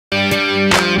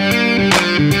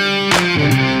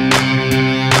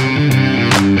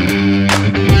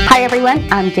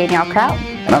everyone, I'm Danielle Kraut.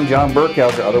 And I'm John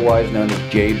Burkhauser, otherwise known as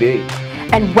JB.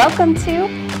 And welcome to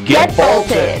Get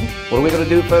Bolted. What are we going to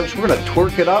do, folks? We're going to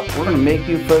twerk it up. We're going to make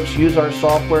you folks use our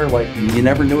software like you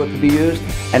never knew it could be used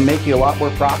and make you a lot more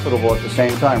profitable at the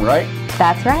same time, right?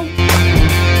 That's right.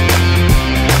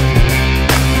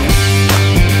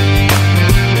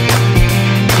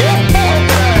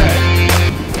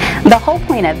 The whole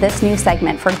point of this new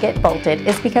segment for Get Bolted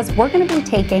is because we're going to be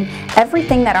taking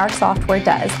everything that our software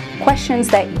does, questions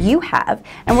that you have,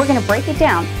 and we're going to break it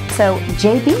down. So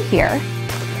JB here,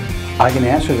 I can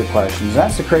answer the questions.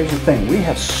 That's the crazy thing. We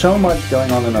have so much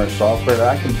going on in our software that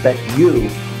I can bet you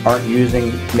aren't using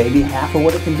maybe half of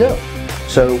what it can do.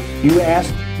 So you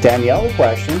ask Danielle the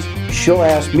questions, she'll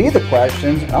ask me the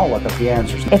questions, and I'll look up the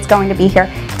answers. it's going to be here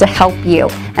to help you.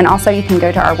 And also you can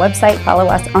go to our website, follow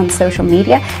us on social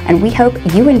media, and we hope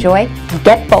you enjoy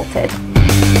Get Bolted.